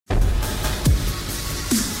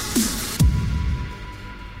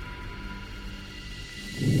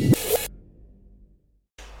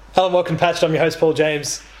Hello and welcome to Patched. I'm your host, Paul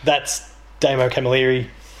James. That's Damo Camilleri.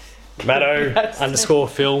 Matto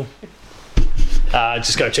 _Phil.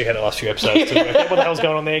 Just go check out the last few episodes to work out what the hell's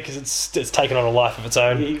going on there, because it's taken on a life of its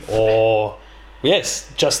own. Or,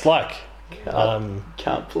 yes, just like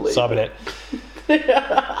Can't believe Cybernet.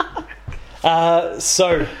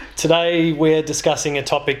 So, today we're discussing a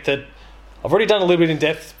topic that I've already done a little bit in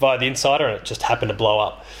depth via The Insider, and it just happened to blow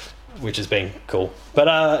up, which has been cool. But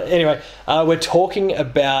anyway, we're talking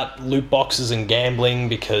about loot boxes and gambling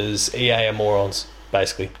because EA are morons,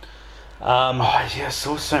 basically. I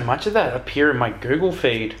saw so much of that appear in my Google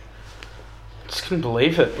feed. Just couldn't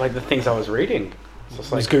believe it. Like the things I was reading. It's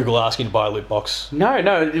just Was Google asking to buy a loot box? No,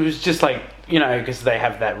 it was just like, because they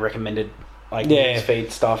have that recommended news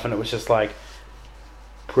feed stuff, and it was just like,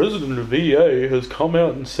 President of EA has come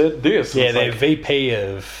out and said this. Yeah, they're VP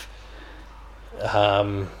of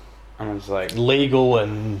and I was like, legal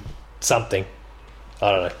and something.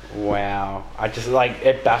 I don't know. wow. I just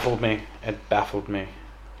it baffled me. It baffled me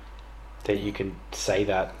that you can say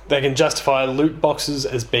that. They can justify loot boxes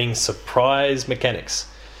as being surprise mechanics,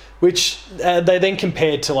 which they then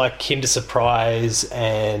compared to like Kinder Surprise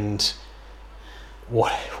and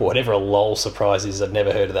whatever a LOL surprise is. I'd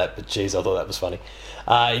never heard of that, but geez, I thought that was funny.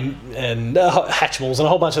 And Hatchimals and a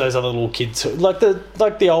whole bunch of those other little kids, like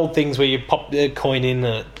the old things where you pop the coin in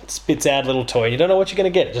and it spits out a little toy and you don't know what you're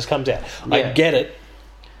going to get. It just comes out. Yeah. I get it,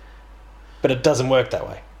 but it doesn't work that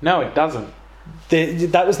way. No, it doesn't.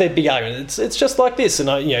 That was their big argument. It's just like this,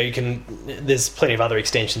 and you can. There's plenty of other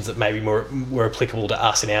extensions that maybe were applicable to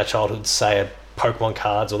us in our childhood, say Pokemon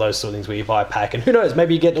cards or those sort of things where you buy a pack, and who knows,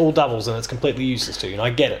 maybe you get all doubles and it's completely useless to you. And I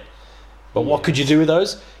get it, but what could you do with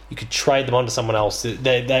those? You could trade them onto someone else. You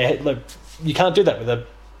can't do that with a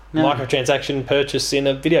microtransaction purchase in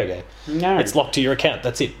a video game. No, it's locked to your account.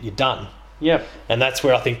 That's it. You're done. Yep. And that's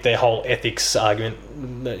where I think their whole ethics argument,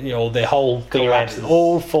 their whole thing around it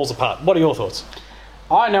all falls apart. What are your thoughts?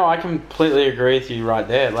 I completely agree with you right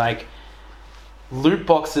there. Like, loot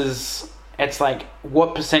boxes, it's like,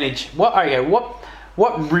 what percentage,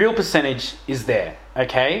 what real percentage is there?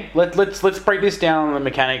 Okay? Let's break this down on the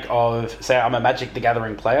mechanic of, say, I'm a Magic the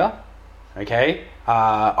Gathering player. Okay?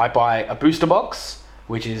 I buy a booster box,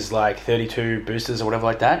 which is like 32 boosters or whatever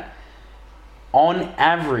like that. On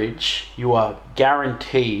average, you are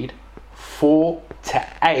guaranteed 4 to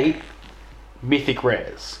 8 mythic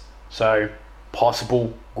rares. So,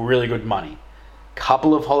 possible really good money.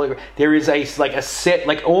 Couple of there is a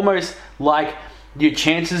set, almost like your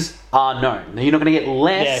chances are known. You're not going to get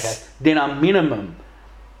less than a minimum.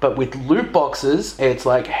 But with loot boxes, it's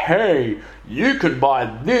like, hey, you can buy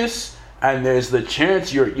this, and there's the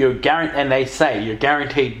chance you're guaranteed, and they say you're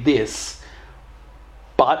guaranteed this,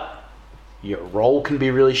 but your roll can be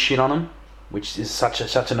really shit on them, which is such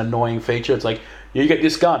an annoying feature. It's like, you get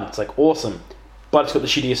this gun, it's like awesome, but it's got the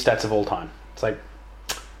shittiest stats of all time. It's like,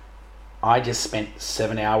 I just spent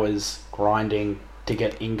 7 hours grinding to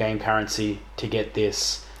get in-game currency to get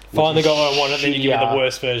this. Finally got what I wanted, then you give me the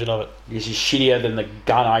worst version of it. This is shittier than the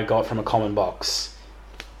gun I got from a common box.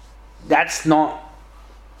 That's not,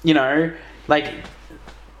 and I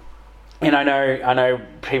know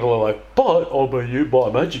people are like, but when you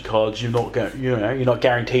buy Magic cards, you're not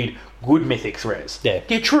guaranteed good mythics rares. Yeah,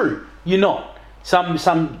 true. You're not.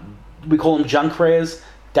 Some we call them junk rares.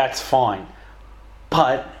 That's fine.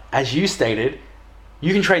 But as you stated,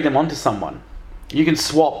 you can trade them onto someone. You can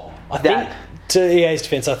swap think, to EA's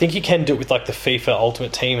defense, I think you can do it with like the FIFA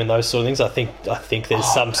Ultimate Team and those sort of things. I think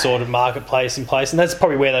there's some sort of marketplace in place, and that's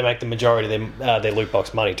probably where they make the majority of their loot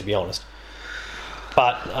box money, to be honest.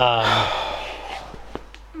 But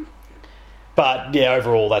yeah,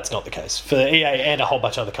 overall that's not the case for EA and a whole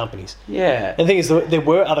bunch of other companies. Yeah. And the thing is, there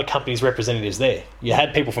were other companies' representatives there. You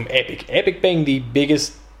had people from Epic. Epic being the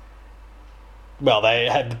biggest. Well, they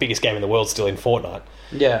had the biggest game in the world still in Fortnite.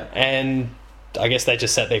 Yeah. And I guess they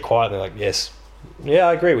just sat there quietly like, yes. Yeah,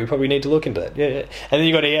 I agree. We probably need to look into that. Yeah. And then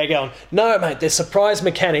you got EA going, no, mate, there's surprise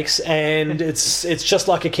mechanics, and it's just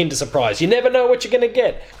like a Kinder Surprise. You never know what you're going to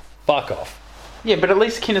get. Fuck off. Yeah, but at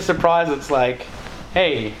least Kinder Surprise, it's like,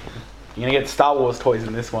 hey, you're going to get Star Wars toys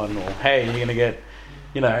in this one, or hey, you're going to get,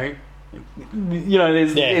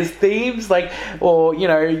 there's themes, or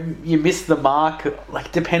you miss the mark.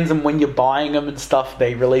 Depends on when you're buying them and stuff.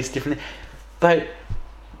 They release different, but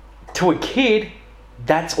to a kid,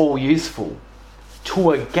 that's all useful.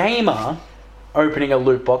 To a gamer, opening a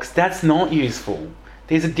loot box, that's not useful.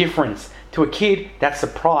 There's a difference. To a kid, that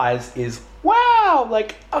surprise is, wow,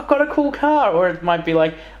 I've got a cool car. Or it might be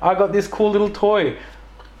like, I got this cool little toy.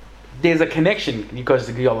 There's a connection because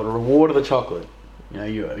you got the reward of the chocolate.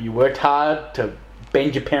 You worked hard to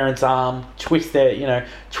bend your parents' arm, twist it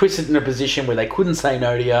in a position where they couldn't say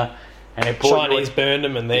no to you, and it brought Chinese burned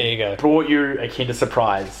them, and there you go. brought you a Kinder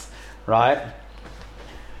Surprise, right?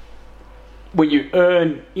 When you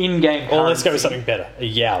earn in-game currency... Or let's go with something better. A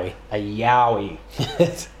Yowie. A Yowie.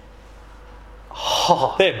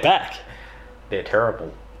 Oh, They're back. they're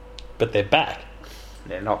terrible. But they're back.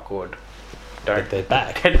 They're not good. But they're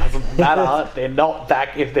back. It doesn't matter. They're not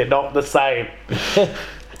back if they're not the same.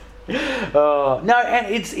 No, and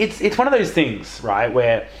it's one of those things, right,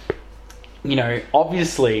 where,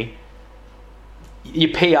 obviously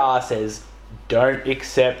your PR says don't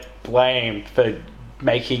accept blame for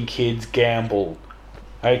making kids gamble.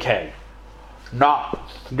 Okay. Nah,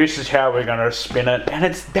 this is how we're going to spin it. And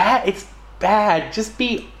it's bad. Just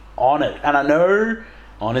be on it. And I know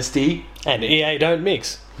honesty... And EA don't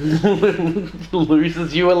mix.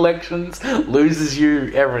 loses you elections, loses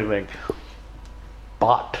you everything.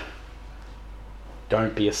 But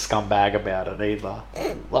don't be a scumbag about it either.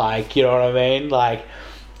 Like, you know what I mean? Like,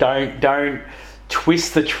 don't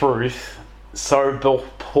twist the truth so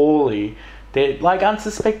poorly. They're like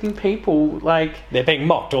unsuspecting people. Like, they're being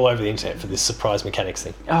mocked all over the internet for this surprise mechanics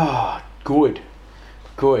thing. Oh, good.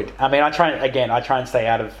 I mean, I try and stay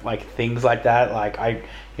out of like things like that. Like I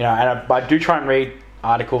do try and read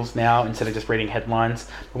articles now instead of just reading headlines.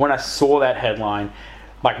 But when I saw that headline,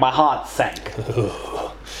 like my heart sank.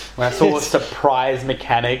 When I saw surprise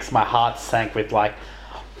mechanics, my heart sank with like,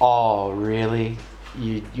 oh really?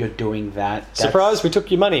 You're doing that? Surprise! We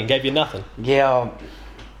took your money and gave you nothing. Yeah.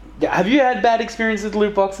 Have you had bad experiences with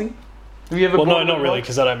loot boxing? Have you ever? Well, no, not really,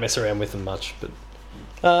 because I don't mess around with them much. But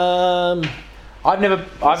I've never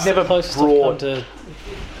brought.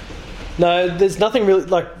 No, there's nothing really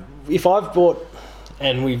like if I've bought,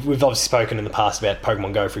 and we've obviously spoken in the past about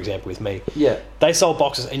Pokemon Go, for example, with me. Yeah, they sold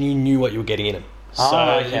boxes, and you knew what you were getting in them.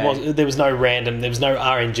 So there was no random, there was no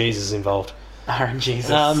RNGs involved. RNGs.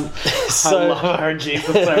 So, I love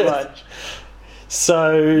RNGs so much.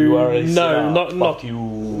 So you are a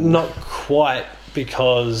not quite,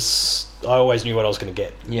 because I always knew what I was going to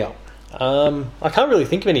get. Yeah. I can't really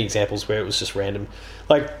think of any examples where it was just random.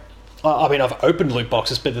 Like, I mean, I've opened loot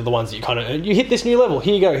boxes, but they're the ones that you kind of... You hit this new level,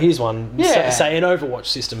 here you go, here's one. Yeah. Say an Overwatch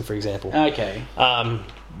system, for example. Okay.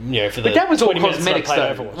 For the but that was all 20 minutes cosmetics, that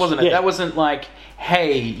I though, played Overwatch. wasn't it? Yeah. That wasn't like,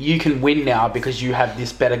 hey, you can win now because you have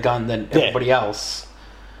this better gun than everybody else.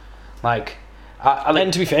 Like...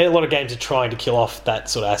 and to be fair, a lot of games are trying to kill off that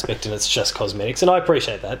sort of aspect, and it's just cosmetics, and I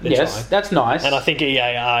appreciate that. They're trying. That's nice. And I think EA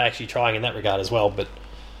are actually trying in that regard as well, but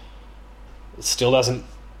it still doesn't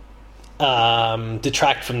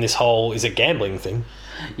detract from this whole is it gambling thing.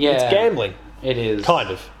 Yeah, it's gambling. It is kind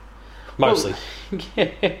of, mostly.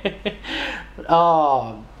 Well,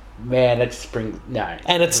 oh man, that's no.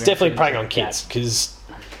 And it's definitely preying on kids because,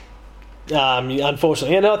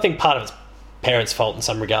 unfortunately, and I think part of it's parents' fault in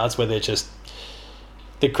some regards, where they're just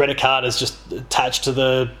the credit card is just attached to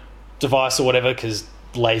the device or whatever because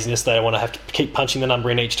laziness. They don't want to have to keep punching the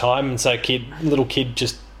number in each time, and so little kid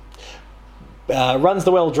just runs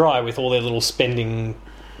the well dry with all their little spendings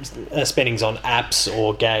on apps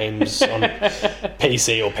or games on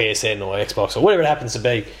PC or PSN or Xbox or whatever it happens to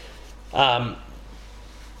be. But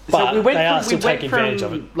so we they are still went taking from advantage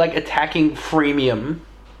of it. Like attacking freemium,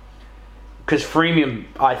 because freemium,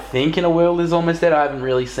 I think, in a world is almost dead. I haven't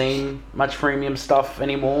really seen much freemium stuff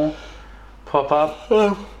anymore pop up.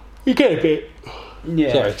 You get a bit.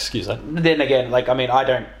 Yeah. Sorry, excuse that. Then again, like I mean, I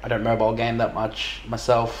don't mobile game that much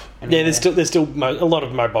myself anymore. Yeah, there's still a lot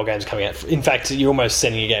of mobile games coming out. In fact, you're almost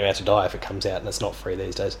sending a game out to die if it comes out, and it's not free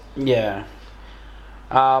these days. Yeah.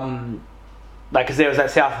 Like, because there was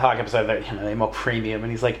that South Park episode that they mock freemium,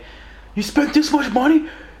 and he's like, "You spent this much money? Do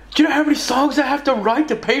you know how many songs I have to write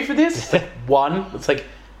to pay for this?" It's like, one. It's like,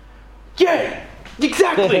 yeah,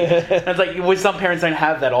 exactly. And it's like, well, some parents don't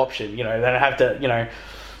have that option. They don't have to.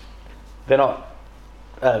 They're not.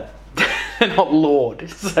 They're not Lord,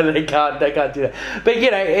 so they can't do that. But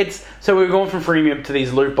it's so we're going from freemium to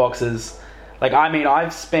these loot boxes. Like, I mean,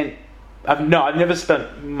 I've never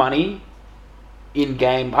spent money in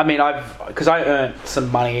game. I mean, because I earned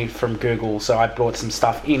some money from Google, so I bought some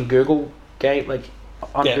stuff in Google Game, like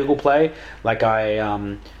on Google Play. Like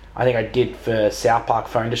I think I did for South Park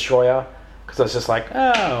Phone Destroyer. Because I was just like,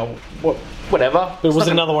 whatever. But was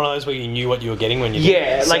it another one of those where you knew what you were getting when you did?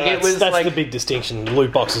 Yeah, that's like the big distinction.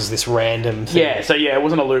 Loot box is this random thing. Yeah, so it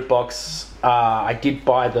wasn't a loot box. I did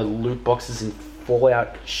buy the loot boxes in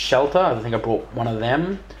Fallout Shelter. I think I bought one of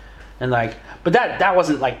them. And but that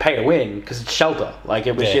wasn't like pay to win because it's Shelter. Like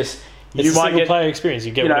it was just it's a single player experience.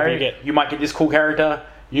 You get whatever you get. You might get this cool character.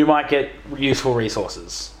 You might get useful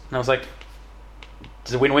resources. And I was like,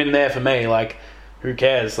 there's a win-win there for me. Like, who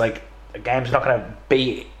cares? Like, the game's not going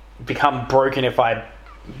to become broken if I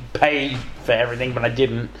pay for everything, but I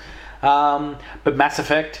didn't. But Mass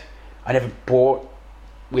Effect, I never bought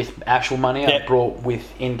with actual money. I bought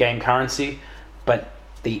with in-game currency, but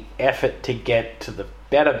the effort to get to the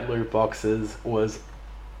better loot boxes was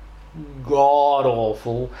god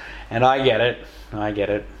awful, and I get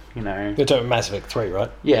it. You know, you're talking Mass Effect 3,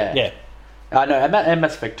 right? Yeah. No, and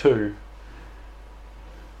Mass Effect 2.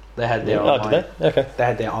 They had their online. Did they? Okay. They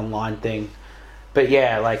had their online thing, but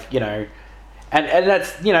yeah, like, you know, and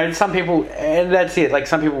that's, you know, some people, and that's it. Like,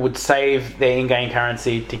 some people would save their in-game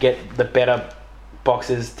currency to get the better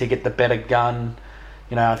boxes, to get the better gun.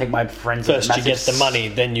 You know, I think my friends first you get the money,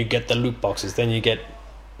 then you get the loot boxes, then you get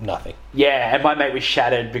nothing. Yeah, and my mate was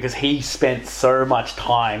shattered because he spent so much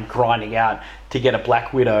time grinding out to get a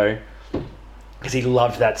Black Widow because he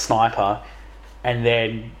loved that sniper, and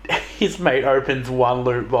then his mate opens one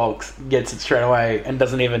loot box, gets it straight away, and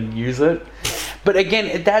doesn't even use it. But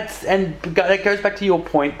again, that goes back to your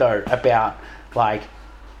point though about, like,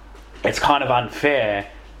 it's kind of unfair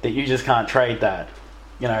that you just can't trade that.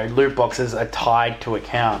 You know, loot boxes are tied to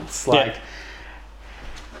accounts. Like,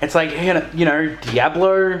 it's like, you know,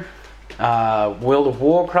 Diablo, World of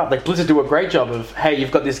Warcraft. Like, Blizzard do a great job of, hey, you've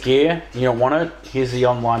got this gear, you don't want it. Here's the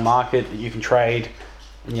online market that you can trade.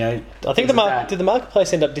 You know, I think did the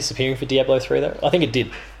marketplace end up disappearing for Diablo 3 though? I think it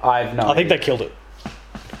did. I think they killed it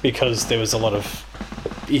because there was a lot of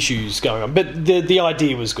issues going on. But the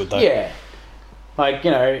idea was good though. Yeah. Like,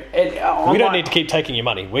 you know, we don't need to keep taking your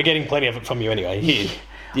money. We're getting plenty of it from you anyway. Here,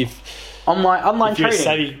 if online if you're trading, a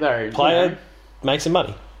savvy player, you know, make some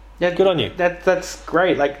money. Yeah, good on you. That's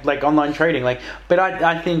great. Like online trading. Like, but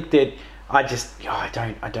I think that I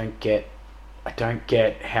don't get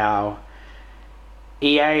how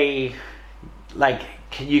EA, like,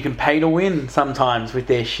 you can pay to win sometimes with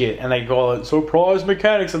their shit, and they call it surprise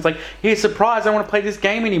mechanics. It's like, yeah, surprise, I don't want to play this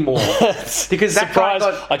game anymore. Because that surprise,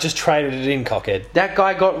 guy I just traded it in, cockhead. That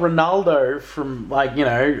guy got Ronaldo from, like, you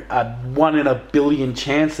know, a 1 in a billion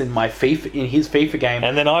chance in his FIFA game,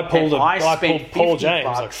 and then I pulled Paul James.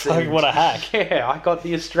 Like, fuck, what a hack! Yeah, I got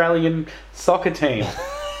the Australian soccer team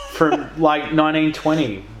from like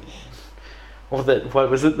 1920. Or the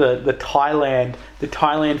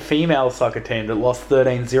Thailand female soccer team that lost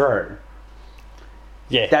 13-0.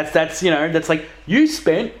 Yeah. That's you know, that's like, you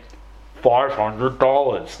spent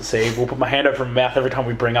 $500. See, we'll put my hand over my mouth every time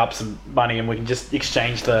we bring up some money, and we can just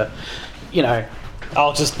exchange the, you know.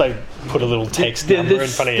 I'll just put a little text number in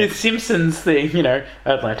front of you. The Simpsons thing, you know,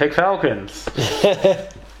 Atlantic Falcons.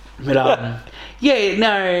 But yeah,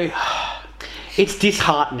 no, it's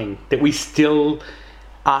disheartening that we still,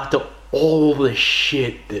 after all the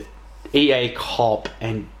shit that EA cop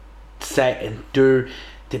and say and do,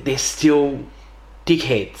 that they're still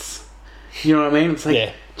dickheads. You know what I mean? It's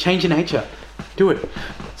like, change your nature. Do it.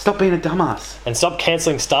 Stop being a dumbass. And stop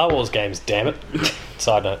cancelling Star Wars games, damn it.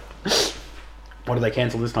 Side note. What did they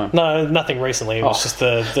cancel this time? No, nothing recently. It was just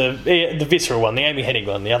the Visceral one, the Amy Hennig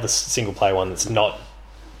one, the other single player one that's not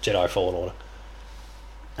Jedi Fallen Order.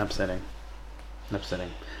 Upsetting.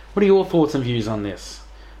 What are your thoughts and views on this?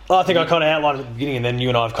 I think I kind of outlined at the beginning, and then you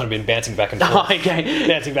and I have kind of been bouncing back and forth. Okay.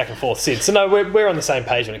 Bouncing back and forth since. So no, we're on the same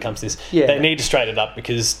page when it comes to this. Yeah. They need to straighten it up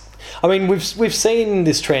because, I mean, we've seen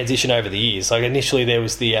this transition over the years. Like, initially there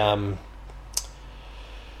was the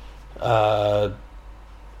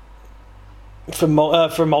for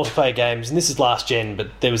multiplayer games, and this is last gen,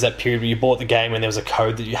 but there was that period where you bought the game and there was a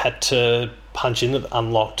code that you had to punch in that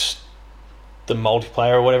unlocked the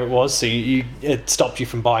multiplayer or whatever it was, so it stopped you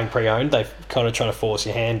from buying pre-owned. They're kind of trying to force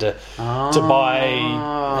your hand to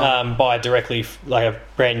buy directly, like a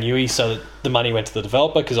brand newie, so that the money went to the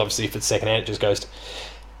developer, because obviously if it's second hand it just goes to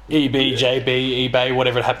EB, JB, eBay,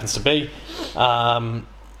 whatever it happens to be.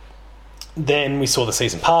 Then we saw the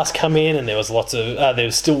season pass come in, and there was there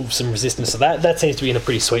was still some resistance to that. That seems to be in a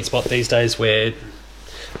pretty sweet spot these days, where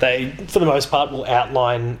they, for the most part, will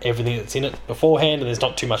outline everything that's in it beforehand, and there's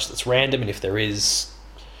not too much that's random, and if there is,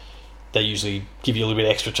 they usually give you a little bit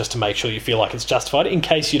extra just to make sure you feel like it's justified, in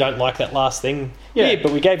case you don't like that last thing. Yeah,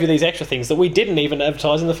 but we gave you these extra things that we didn't even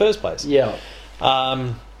advertise in the first place. Yeah.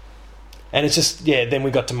 And it's just, then we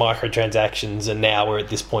got to microtransactions, and now we're at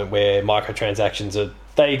this point where microtransactions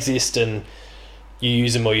they exist, and you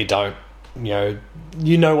use them or you don't.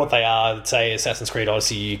 You know what they are. Say Assassin's Creed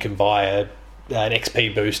Odyssey, you can buy an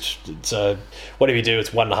XP boost. So whatever you do,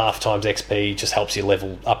 it's 1.5 times XP. Just helps you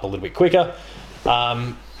level up a little bit quicker.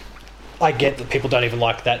 I get that people don't even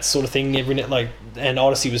like that sort of thing and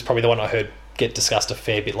Odyssey was probably the one I heard get discussed a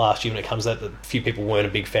fair bit last year when it comes to that. A few people weren't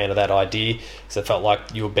a big fan of that idea because they felt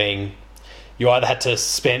like you you either had to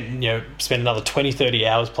spend another 20, 30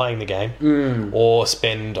 hours playing the game, or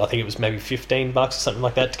spend, I think it was maybe $15 or something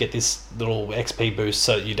like that to get this little XP boost,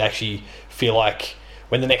 so you'd actually feel like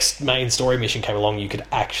when the next main story mission came along, you could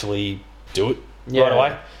actually do it right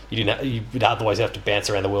away. You'd otherwise have to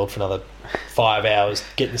bounce around the world for another 5 hours,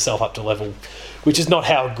 get yourself up to level, which is not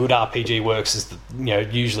how a good RPG works. Is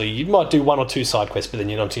that, usually you might do 1 or 2 side quests, but then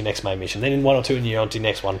you're on to your next main mission, then in 1 or 2 and you're on to your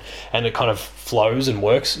next one, and it kind of flows and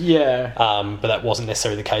works. Yeah. But that wasn't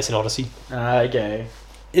necessarily the case in Odyssey. Okay.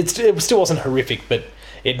 It still wasn't horrific, but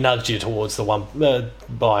it nudged you towards the one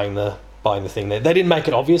buying the thing there. They didn't make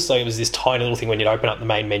it obvious, so it was this tiny little thing when you'd open up the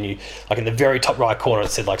main menu, like in the very top right corner,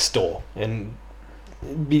 it said like store, and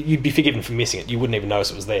you'd be forgiven for missing it. You wouldn't even notice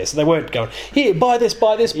it was there. So they weren't going, here, buy this,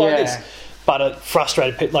 buy this, buy this. But it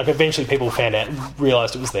frustrated people. Like, eventually people found out,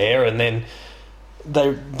 realised it was there, and then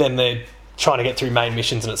they're trying to get through main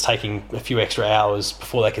missions, and it's taking a few extra hours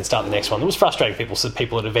before they can start the next one. It was frustrating people, so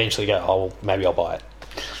people would eventually go, oh, well, maybe I'll buy it.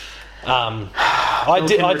 I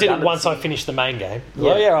did it once I finished the main game.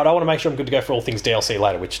 Well, yeah, right, I want to make sure I'm good to go for all things DLC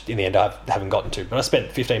later, which in the end I haven't gotten to. But I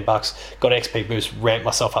spent $15, got an XP boost, ramped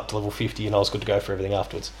myself up to level 50, and I was good to go for everything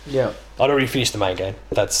afterwards. Yeah. I'd already finished the main game.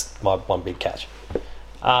 That's my one big catch.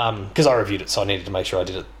 Because I reviewed it, so I needed to make sure I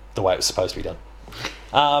did it the way it was supposed to be done.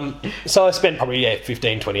 So I spent probably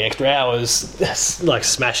 15, 20 extra hours like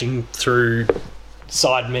smashing through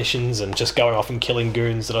side missions and just going off and killing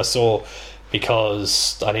goons that I saw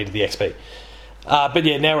because I needed the XP. But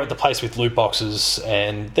yeah, now we're at the place with loot boxes,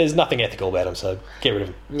 and there's nothing ethical about them, so get rid of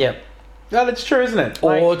them. Yeah. No, that's true, isn't it?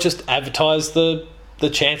 Or just advertise the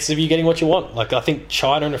chances of you getting what you want. Like, I think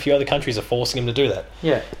China and a few other countries are forcing them to do that.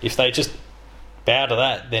 Yeah. If they just bow to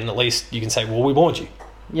that, then at least you can say, well, we warned you.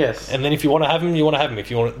 Yes. And then if you want to have them, you want to have them. If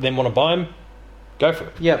you want to buy them, go for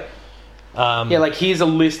it. Yep. Like, here's a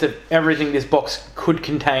list of everything this box could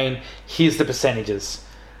contain. Here's the percentages.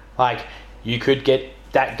 Like, you could get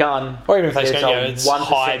that gun. Or even if they just go, it's 1%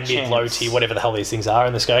 high, mid, chance. low tier, whatever the hell these things are,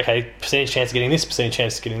 and they go, okay, percentage chance of getting this, percentage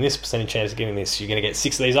chance of getting this, percentage chance of getting this. You're going to get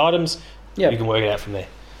 6 of these items. Yep. You can work it out from there.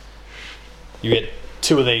 You get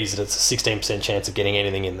 2 of these, and it's a 16% chance of getting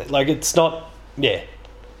anything in there. Like, it's not... Yeah.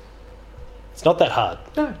 It's not that hard.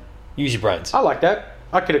 No. Use your brains. I like that.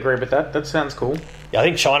 I could agree with that. That sounds cool. Yeah, I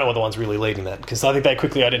think China were the ones really leading that, because I think they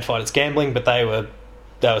quickly identified it's gambling, but they were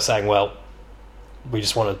saying, well, we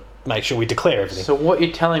just want to make sure we declare everything. So what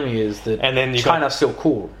you're telling me is that and then China's still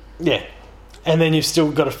cool. Yeah. And then you've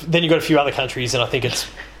still got a few other countries, and I think it's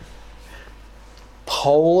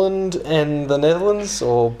Poland and the Netherlands,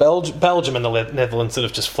 or Belgium and the Netherlands that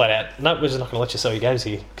have just flat out, no, we're just not going to let you sell your games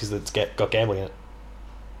here because it's got gambling in it.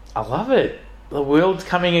 I love it. The world's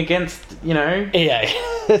coming against, EA.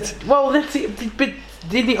 Well, that's it. But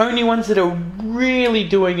they're the only ones that are really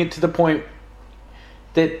doing it to the point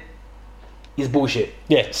that is bullshit.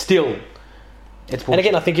 Yeah. Still, it's bullshit. And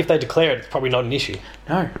again, I think if they declare it, it's probably not an issue.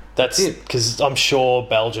 No. That's it. Because I'm sure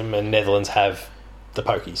Belgium and Netherlands have the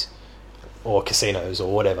pokies or casinos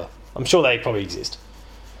or whatever. I'm sure they probably exist.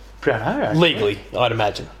 I don't know. Actually. Legally, I'd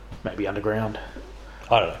imagine. Maybe underground.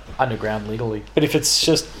 I don't know. Underground legally. But if it's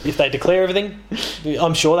just, if they declare everything,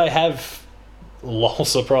 I'm sure they have lol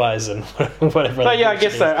surprise and whatever. But yeah, I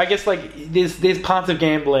guess so. I guess, like, there's parts of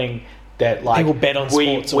gambling that, like, people bet on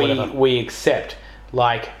sports or whatever. We accept.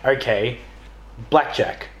 Like, okay,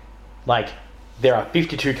 blackjack. Like, there are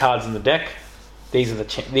 52 cards in the deck. These are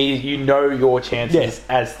your chances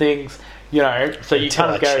as things, so you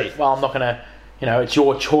kind of go, cheat. Well, I'm not going to, it's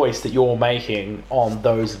your choice that you're making on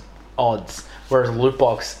those odds. Whereas a loot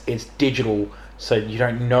box, it's digital, so you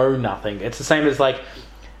don't know nothing. It's the same as, like,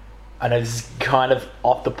 I know this is kind of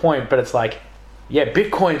off the point, but it's like, yeah,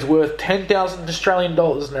 Bitcoin's worth 10,000 Australian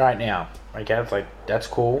dollars right now. Okay, it's like, that's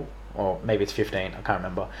cool. Or maybe it's 15, I can't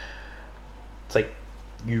remember. It's like,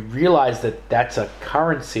 you realise that that's a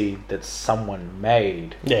currency that someone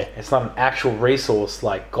made. Yeah. It's not an actual resource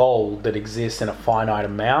like gold that exists in a finite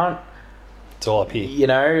amount. It's all up here.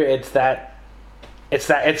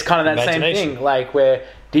 It's kind of that same thing, like, where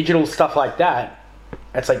digital stuff like that,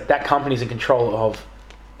 it's like that company's in control of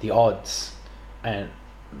the odds, and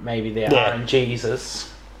maybe their RNGs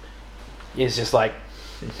is just like,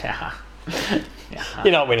 nah.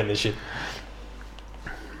 You're not winning this shit.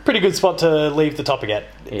 Pretty good spot to leave the topic at.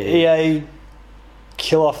 EA,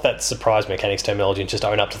 kill off that surprise mechanics terminology and just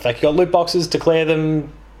own up to the fact you got loot boxes, declare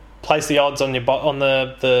them, place the odds on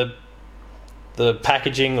the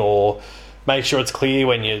packaging, or make sure it's clear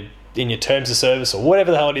when you're in your terms of service, or whatever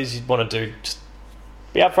the hell it is you want to do. Just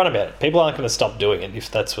be upfront about it. People aren't going to stop doing it if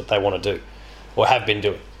that's what they want to do or have been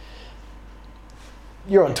doing.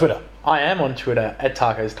 You're on Twitter. I am on Twitter at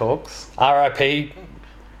Tacos Talks. RIP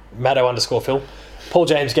Matto_Phil. Paul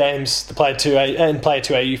James Games, the Player 2 and Player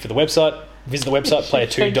 2AU for the website. Visit the website,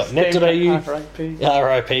 player2.net.au.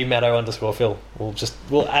 RIP Matto_Phil.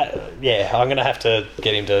 I'm going to have to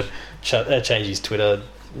get him to change his Twitter.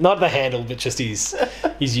 Not the handle, but just his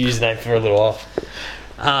username for a little while.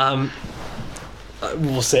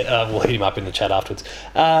 We'll hit him up in the chat afterwards.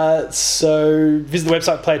 So visit the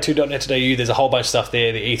website, player2.net.au. There's a whole bunch of stuff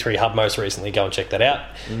there. The E3 Hub most recently. Go and check that out.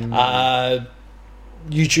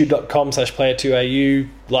 YouTube.com/player2au.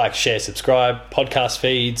 Like, share, subscribe. Podcast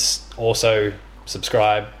feeds. Also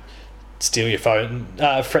subscribe. Steal your phone,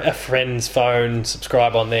 a friend's phone.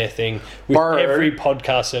 Subscribe on their thing with every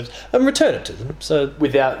podcast service and return it to them. So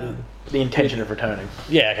without the intention of returning.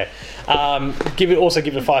 Yeah, okay. Give it a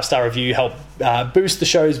 5-star review. Help boost the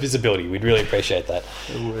show's visibility. We'd really appreciate that.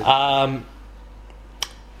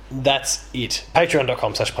 That's it.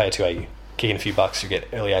 Patreon.com/player2au. Kick in a few bucks, you get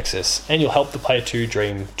early access, and you'll help the Player 2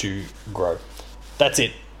 dream to grow. That's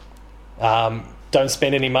it. Don't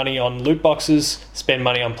spend any money on loot boxes. Spend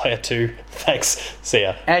money on Player 2. Thanks. See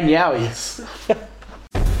ya. And yowies.